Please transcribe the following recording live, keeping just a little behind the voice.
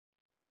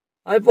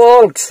Hi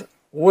folks,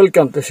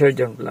 welcome to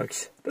ShirlJun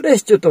Vlogs.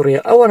 Today's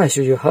tutorial, I want to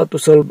show you how to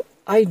solve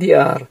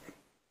IDR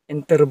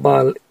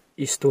interval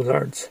is too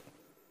large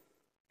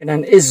in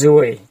an easy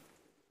way.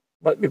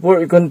 But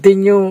before we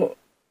continue,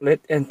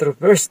 let's enter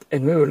first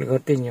and we will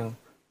continue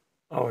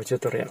our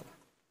tutorial.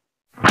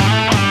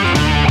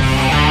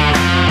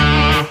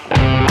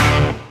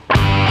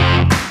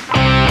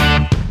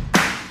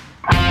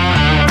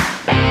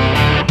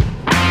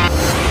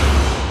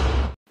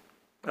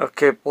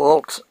 Okay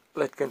folks,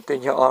 let's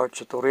continue our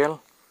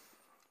tutorial.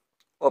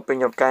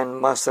 Open your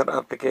KineMaster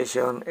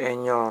application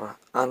in your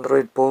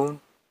Android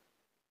phone.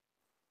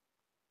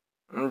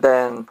 And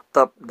then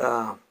tap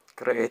the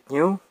create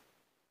new.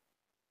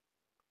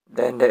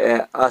 Then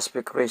the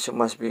aspect ratio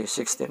must be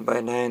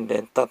 16:9.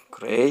 Then tap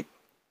create.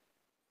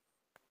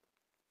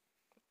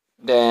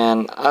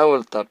 Then I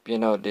will tap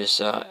this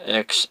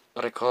X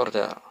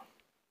recorder.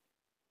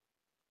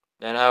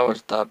 Then I will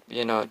tap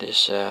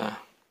this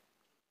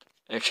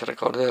X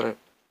recorder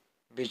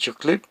video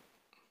clip.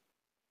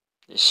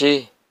 You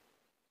see,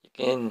 you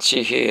can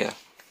see here,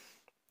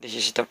 this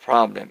is the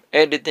problem.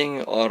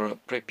 Editing or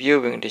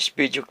previewing this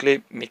video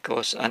clip may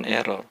cause an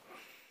error.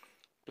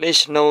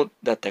 Please note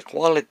that the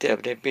quality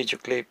of the video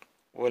clip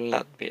will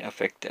not be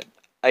affected.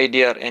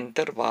 IDR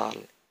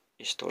interval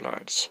is too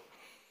large.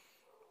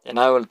 Then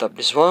I will tap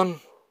this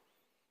one.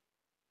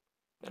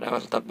 Then I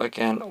will tap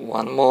again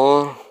one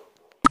more.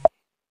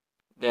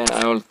 Then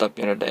I will tap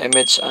the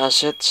image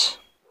assets.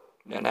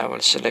 Then I will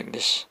select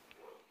this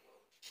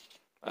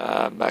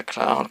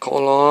background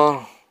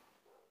color.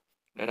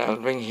 Then I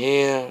will bring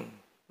here.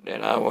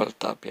 Then I will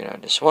tap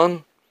this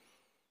one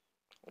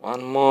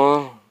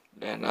more.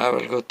 Then I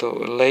will go to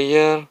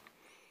layer,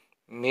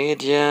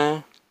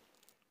 media.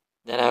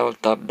 Then I will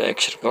tap the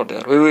X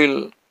recorder. We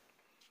will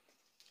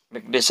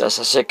make this as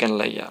a second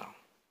layer.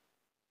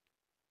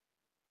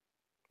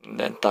 And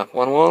then tap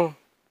one more.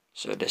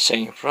 So the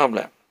same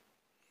problem.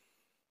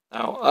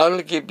 Now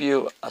I'll give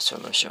you a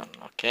solution.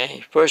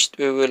 Okay, first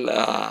we will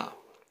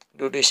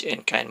do this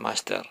in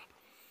KineMaster.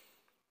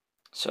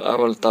 So I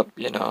will tap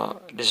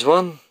this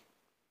one,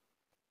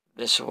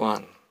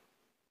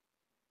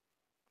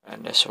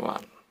 and this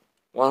one.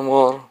 One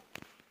more.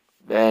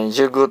 Then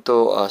you go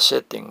to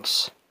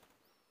settings.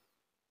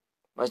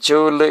 My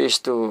tool is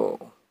to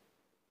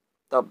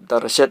tap the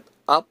reset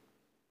up,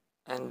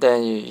 and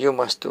then you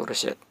must do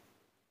reset.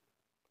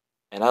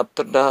 And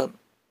after that,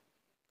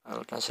 I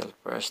will cancel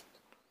first.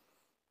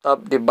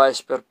 Tap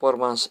device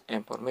performance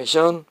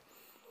information.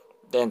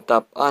 Then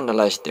tap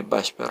analyze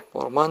device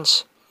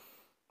performance.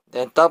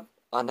 Then tap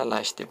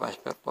analyze device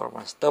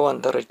performance. The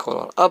one, the red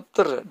color.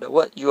 After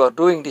what you are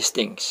doing these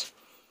things,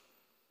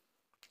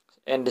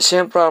 and the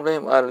same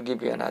problem, I will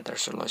give you another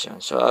solution.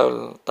 So I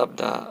will tap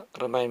the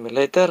remind me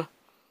later.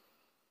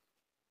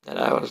 Then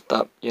I will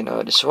tap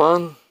this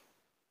one.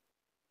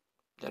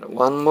 Then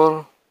one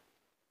more.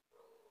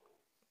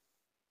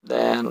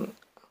 Then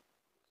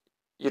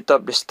you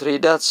tap these three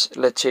dots.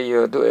 Let's say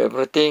you do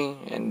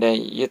everything, and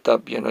then you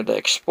tap the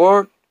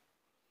export.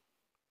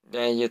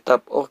 Then you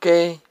tap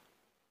OK.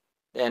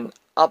 Then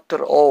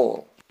after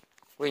all,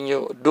 when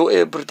you do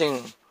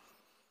everything,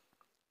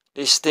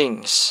 these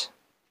things,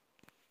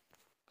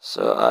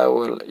 so I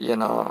will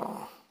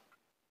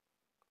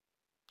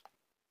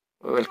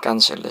we will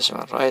cancel this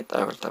one, right?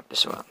 I will tap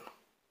this one.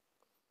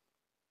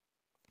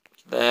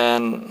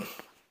 Then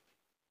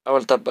I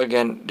will tap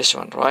again this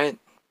one, right?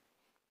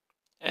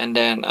 And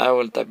then I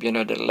will tap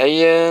the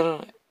layer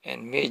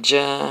and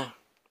media,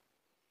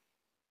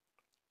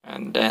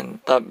 and then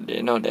tap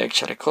the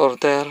X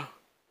recorder,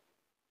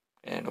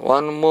 and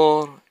one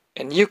more,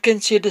 and you can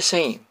see the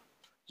same.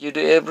 You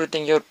do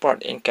everything your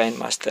part in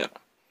KineMaster.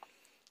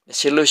 The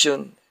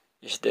solution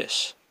is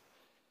this.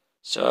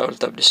 So I will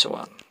tap this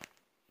one.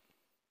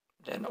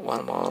 Then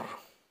one more.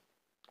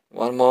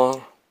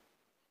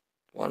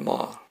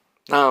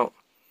 Now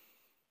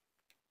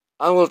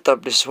I will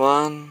tap this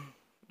one.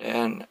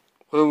 Then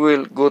we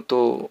will go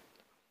to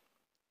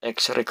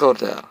X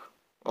recorder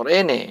or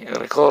any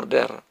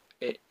recorder,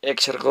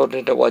 X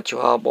recorder that what you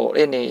have, or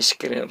any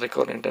screen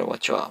recording that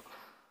what you have.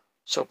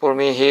 So for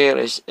me here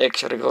is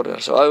X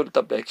recorder. So I will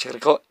tap the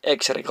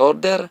X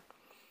recorder,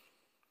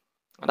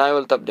 and I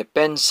will tap the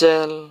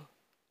pencil.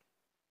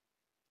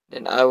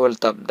 Then I will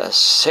tap the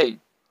save.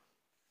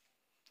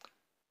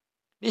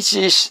 This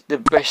is the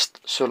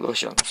best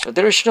solution. So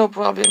there is no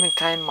problem in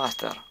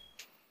KineMaster.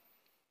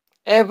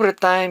 Every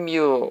time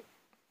you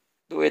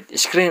do it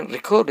screen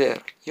recorder,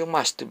 you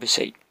must be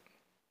safe.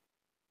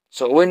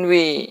 So when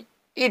we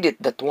edit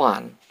that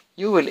one,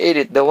 you will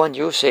edit the one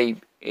you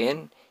save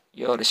in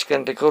your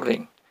screen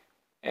recording,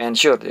 and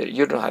sure,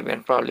 you don't have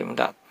any problem with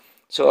that.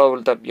 So I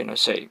will tap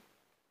save.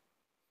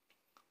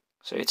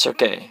 So it's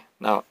okay.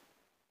 Now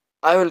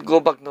I will go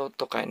back now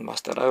to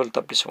KineMaster. I will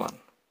tap this one.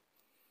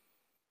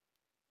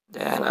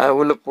 Then I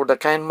will look for the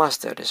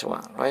KineMaster, this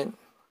one, right?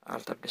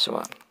 I'll tap this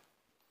one.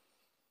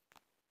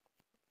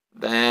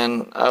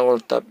 Then I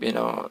will tap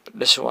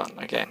this one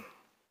again.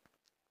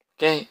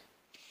 Okay.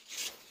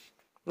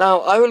 Now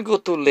I will go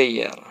to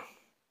layer.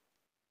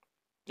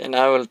 Then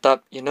I will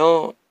tap,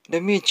 the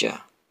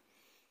media.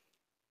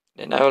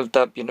 Then I will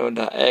tap,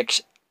 the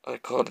X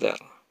recorder.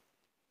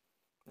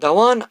 The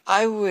one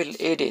I will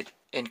edit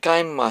in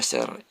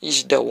KineMaster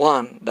is the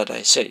one that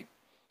I save.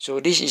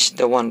 So this is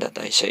the one that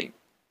I save.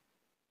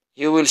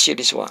 You will see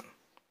this one.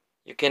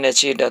 You cannot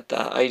see that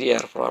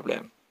IDR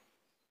problem.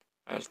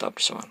 I will tap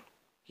this one.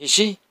 You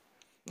see?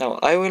 Now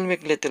I will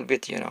make little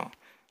bit,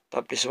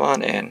 tap this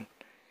one, and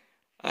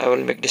I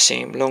will make the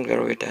same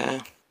longer with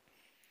the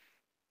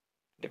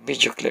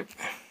video clip.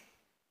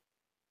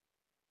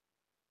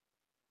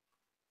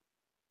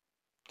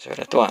 So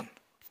that one.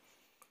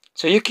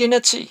 So you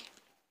cannot see.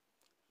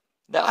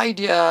 The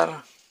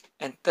IDR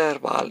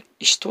interval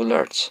is too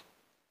large.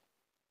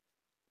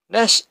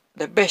 That's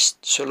the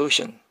best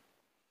solution.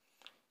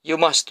 You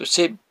must to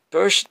save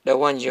first the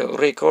one you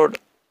record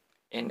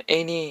in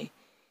any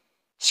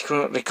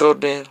screen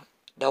recorder.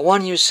 The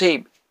one you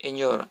save in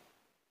your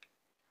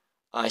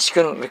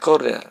screen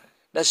recorder,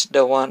 that's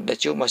the one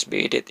that you must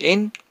be edit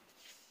in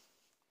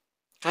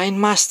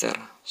KineMaster.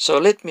 So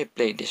let me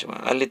play this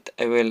one.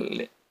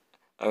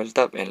 I will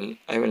tap and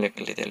I will make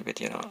a little bit,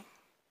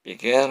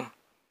 bigger.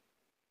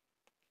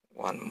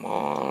 One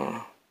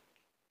more.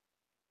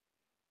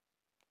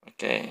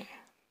 Okay,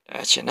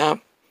 that's enough.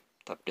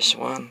 Tap this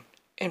one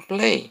and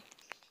play.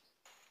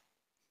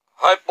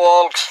 Hi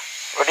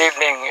folks, good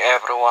evening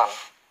everyone.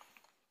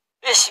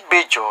 This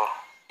video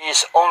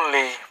is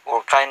only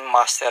for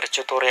KineMaster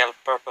tutorial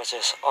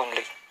purposes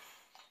only,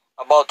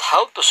 about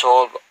how to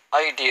solve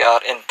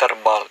IDR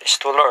interval is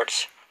too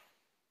large.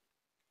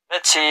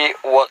 Let's see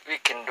what we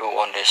can do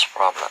on this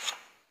problem.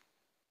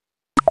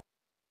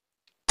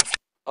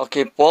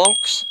 Okay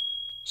folks,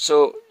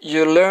 so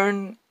you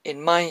learn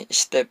in my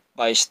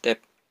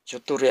step-by-step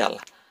tutorial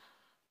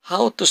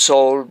how to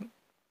solve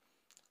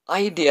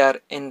IDR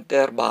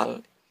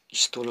interval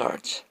is too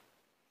large.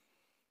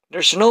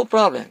 There's no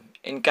problem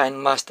in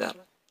KineMaster.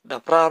 The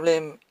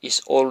problem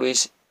is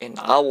always in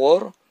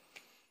our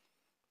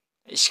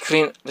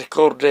screen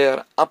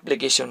recorder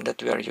application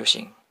that we are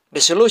using. The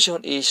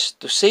solution is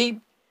to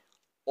save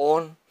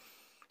on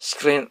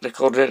screen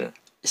recorder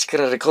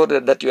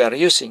that you are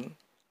using,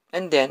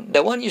 and then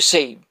the one you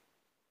save,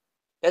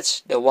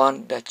 that's the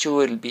one that you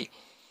will be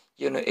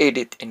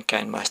edit in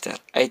KineMaster.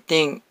 I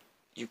think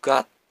you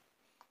got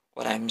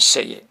what I'm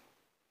saying.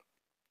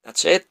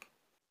 That's it.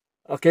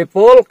 Okay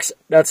folks,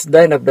 that's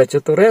the end of the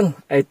tutorial.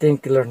 I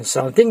think you learned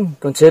something.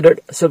 Consider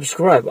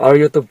subscribe our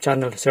YouTube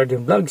channel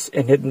ShirlJun Vlogs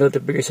and hit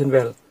notification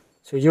bell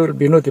so you will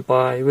be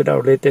notified with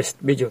our latest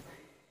video.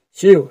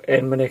 See you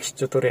in my next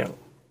tutorial.